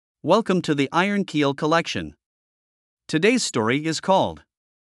Welcome to the Iron Keel Collection. Today's story is called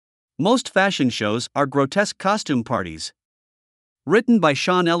Most Fashion Shows Are Grotesque Costume Parties. Written by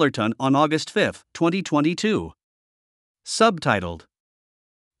Sean Ellerton on August 5, 2022. Subtitled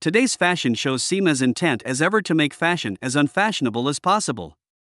Today's fashion shows seem as intent as ever to make fashion as unfashionable as possible.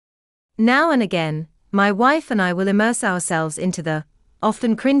 Now and again, my wife and I will immerse ourselves into the,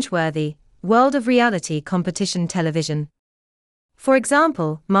 often cringeworthy, world of reality competition television. For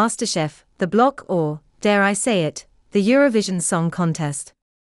example, MasterChef, The Block or, dare I say it, the Eurovision Song Contest.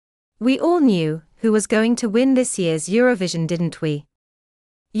 We all knew who was going to win this year's Eurovision, didn't we?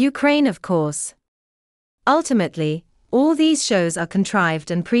 Ukraine, of course. Ultimately, all these shows are contrived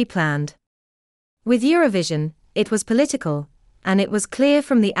and pre-planned. With Eurovision, it was political, and it was clear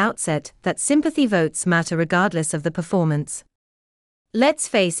from the outset that sympathy votes matter regardless of the performance. Let's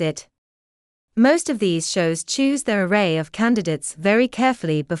face it. Most of these shows choose their array of candidates very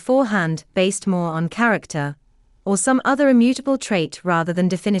carefully beforehand, based more on character, or some other immutable trait rather than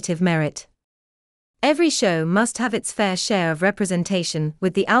definitive merit. Every show must have its fair share of representation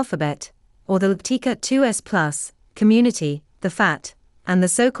with the alphabet, or the LGBTQ2S+, community, the FAT, and the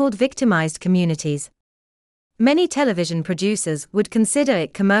so-called victimized communities. Many television producers would consider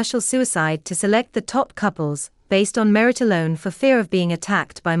it commercial suicide to select the top couples, based on merit alone for fear of being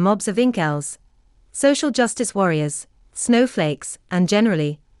attacked by mobs of incels, social justice warriors, snowflakes, and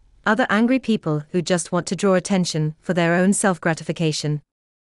generally, other angry people who just want to draw attention for their own self-gratification.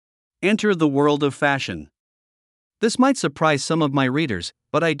 Enter the world of fashion. This might surprise some of my readers,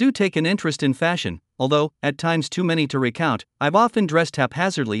 but I do take an interest in fashion, although, at times too many to recount, I've often dressed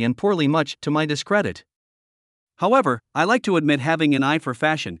haphazardly and poorly, much to my discredit. However, I like to admit having an eye for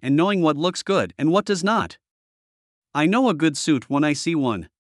fashion and knowing what looks good and what does not. I know a good suit when I see one.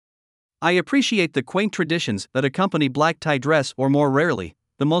 I appreciate the quaint traditions that accompany black tie dress, or more rarely,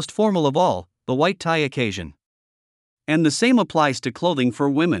 the most formal of all, the white tie occasion. And the same applies to clothing for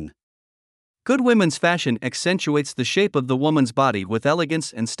women. Good women's fashion accentuates the shape of the woman's body with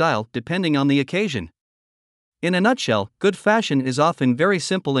elegance and style depending on the occasion. In a nutshell, good fashion is often very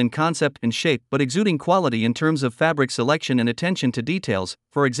simple in concept and shape but exuding quality in terms of fabric selection and attention to details,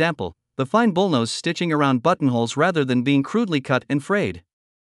 for example, the fine bullnose stitching around buttonholes rather than being crudely cut and frayed.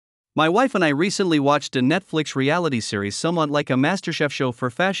 My wife and I recently watched a Netflix reality series somewhat like a MasterChef show for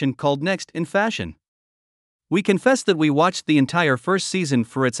fashion called Next in Fashion. We confess that we watched the entire first season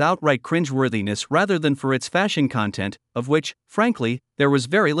for its outright cringeworthiness rather than for its fashion content, of which, frankly, there was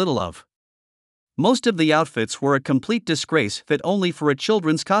very little of. Most of the outfits were a complete disgrace, fit only for a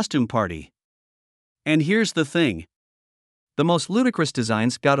children's costume party. And here's the thing. The most ludicrous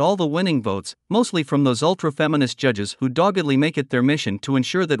designs got all the winning votes, mostly from those ultra-feminist judges who doggedly make it their mission to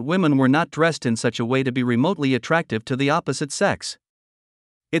ensure that women were not dressed in such a way to be remotely attractive to the opposite sex.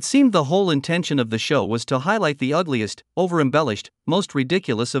 It seemed the whole intention of the show was to highlight the ugliest, over-embellished, most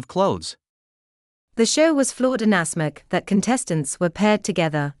ridiculous of clothes. The show was flawed and asthmatic that contestants were paired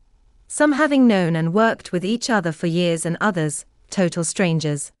together, some having known and worked with each other for years and others, total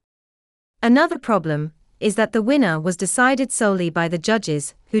strangers. Another problem is that the winner was decided solely by the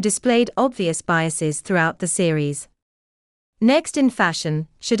judges, who displayed obvious biases throughout the series. Next in Fashion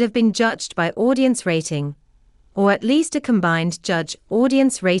should have been judged by audience rating, or at least a combined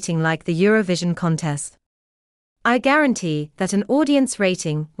judge-audience rating like the Eurovision contest. I guarantee that an audience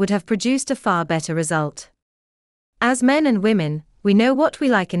rating would have produced a far better result. As men and women, we know what we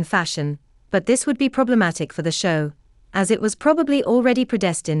like in fashion, but this would be problematic for the show, as it was probably already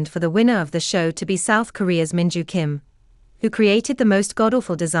predestined for the winner of the show to be South Korea's Minju Kim, who created the most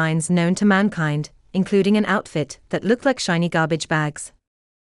god-awful designs known to mankind, including an outfit that looked like shiny garbage bags.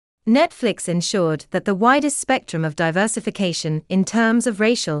 Netflix ensured that the widest spectrum of diversification in terms of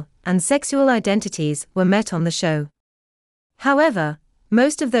racial and sexual identities were met on the show. However,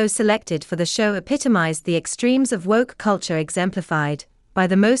 most of those selected for the show epitomized the extremes of woke culture exemplified by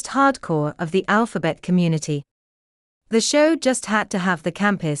the most hardcore of the alphabet community. The show just had to have the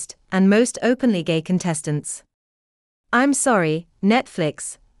campest and most openly gay contestants. I'm sorry,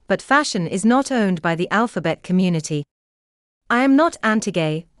 Netflix, but fashion is not owned by the alphabet community. I am not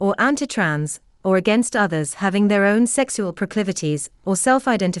anti-gay or anti-trans or against others having their own sexual proclivities or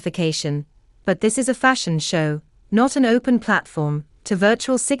self-identification, but this is a fashion show, not an open platform to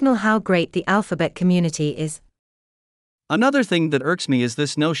virtual signal how great the alphabet community is. Another thing that irks me is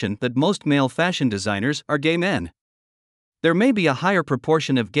this notion that most male fashion designers are gay men. There may be a higher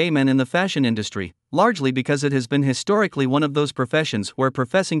proportion of gay men in the fashion industry, largely because it has been historically one of those professions where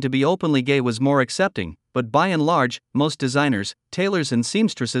professing to be openly gay was more accepting, but by and large, most designers, tailors and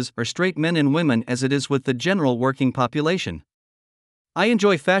seamstresses are straight men and women, as it is with the general working population. I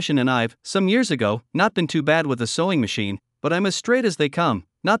enjoy fashion and I've, some years ago, not been too bad with a sewing machine, but I'm as straight as they come,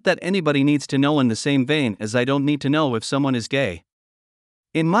 not that anybody needs to know in the same vein as I don't need to know if someone is gay.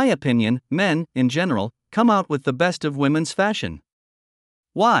 In my opinion, men, in general, come out with the best of women's fashion.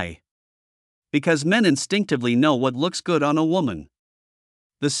 Why? Because men instinctively know what looks good on a woman.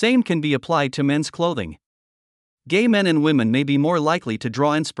 The same can be applied to men's clothing. Gay men and women may be more likely to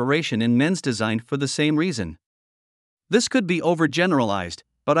draw inspiration in men's design for the same reason. This could be overgeneralized,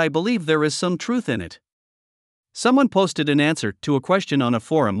 but I believe there is some truth in it. Someone posted an answer to a question on a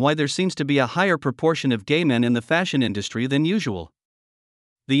forum why there seems to be a higher proportion of gay men in the fashion industry than usual.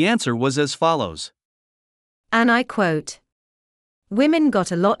 The answer was as follows. And I quote, "Women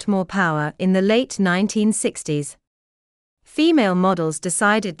got a lot more power in the late 1960s. Female models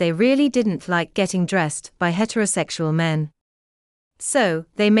decided they really didn't like getting dressed by heterosexual men. So,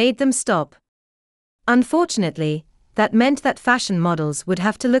 they made them stop. Unfortunately, that meant that fashion models would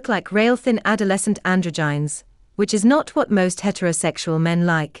have to look like rail-thin adolescent androgynes, which is not what most heterosexual men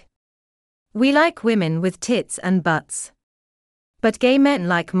like. We like women with tits and butts. But gay men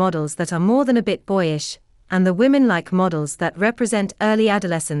like models that are more than a bit boyish, and the women like models that represent early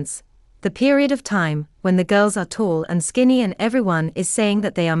adolescence, the period of time when the girls are tall and skinny and everyone is saying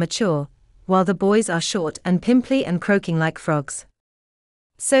that they are mature, while the boys are short and pimply and croaking like frogs.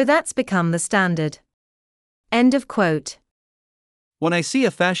 So that's become the standard." End of quote. When I see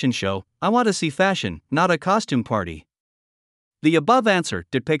a fashion show, I want to see fashion, not a costume party. The above answer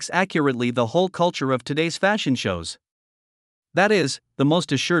depicts accurately the whole culture of today's fashion shows. That is, the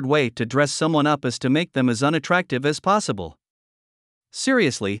most assured way to dress someone up is to make them as unattractive as possible.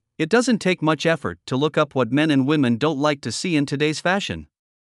 Seriously, it doesn't take much effort to look up what men and women don't like to see in today's fashion.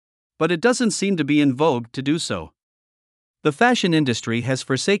 But it doesn't seem to be in vogue to do so. The fashion industry has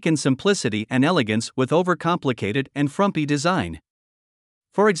forsaken simplicity and elegance with overcomplicated and frumpy design.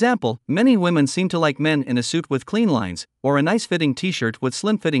 For example, many women seem to like men in a suit with clean lines, or a nice-fitting t-shirt with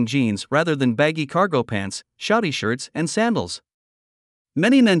slim-fitting jeans rather than baggy cargo pants, shouty shirts, and sandals.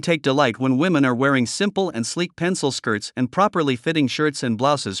 Many men take delight when women are wearing simple and sleek pencil skirts and properly fitting shirts and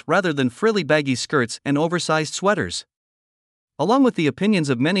blouses rather than frilly baggy skirts and oversized sweaters. Along with the opinions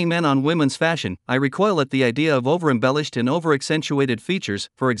of many men on women's fashion, I recoil at the idea of over-embellished and over-accentuated features,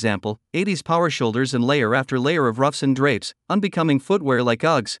 for example, 80s power shoulders and layer after layer of ruffs and drapes, unbecoming footwear like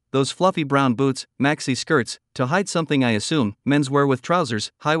Uggs, those fluffy brown boots, maxi skirts, to hide something I assume men's wear with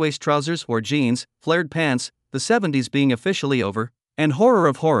trousers, high-waist trousers or jeans, flared pants, the 70s being officially over, and horror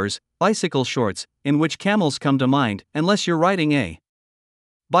of horrors, bicycle shorts, in which camels come to mind, unless you're riding a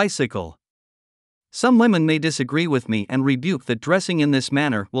bicycle. Some women may disagree with me and rebuke that dressing in this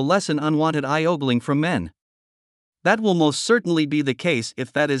manner will lessen unwanted eye-ogling from men. That will most certainly be the case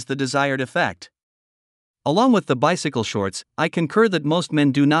if that is the desired effect. Along with the bicycle shorts, I concur that most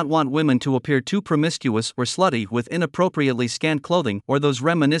men do not want women to appear too promiscuous or slutty with inappropriately scant clothing or those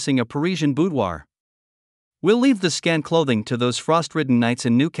reminiscing a Parisian boudoir. We'll leave the scant clothing to those frost-ridden nights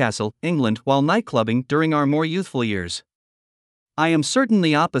in Newcastle, England while nightclubbing during our more youthful years. I am certain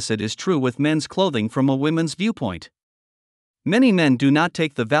the opposite is true with men's clothing from a women's viewpoint. Many men do not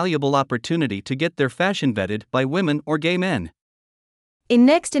take the valuable opportunity to get their fashion vetted by women or gay men. In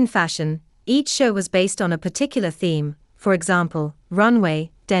Next in Fashion, each show was based on a particular theme, for example,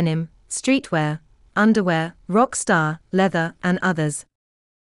 runway, denim, streetwear, underwear, rock star, leather, and others.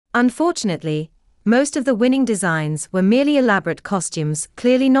 Unfortunately, most of the winning designs were merely elaborate costumes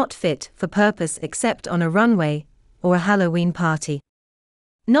clearly not fit for purpose except on a runway or a Halloween party.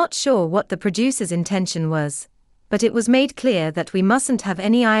 Not sure what the producer's intention was, but it was made clear that we mustn't have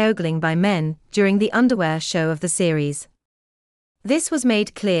any eye-ogling by men during the underwear show of the series. This was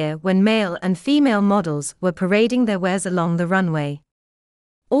made clear when male and female models were parading their wares along the runway.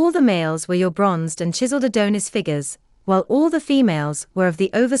 All the males were your bronzed and chiseled Adonis figures, while all the females were of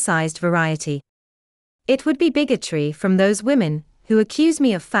the oversized variety. It would be bigotry from those women who accuse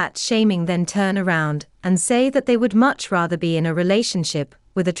me of fat shaming then turn around and say that they would much rather be in a relationship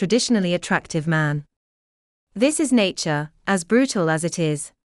with a traditionally attractive man. This is nature, as brutal as it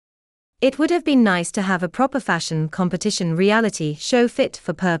is. It would have been nice to have a proper fashion competition reality show fit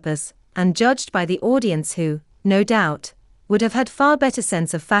for purpose, and judged by the audience who, no doubt, would have had far better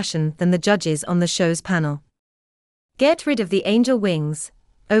sense of fashion than the judges on the show's panel. Get rid of the angel wings,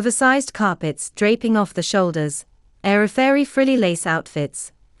 oversized carpets draping off the shoulders, airy-fairy frilly lace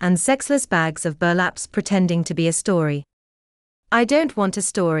outfits, and sexless bags of burlaps pretending to be a story. I don't want a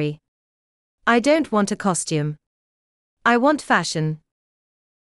story. I don't want a costume. I want fashion,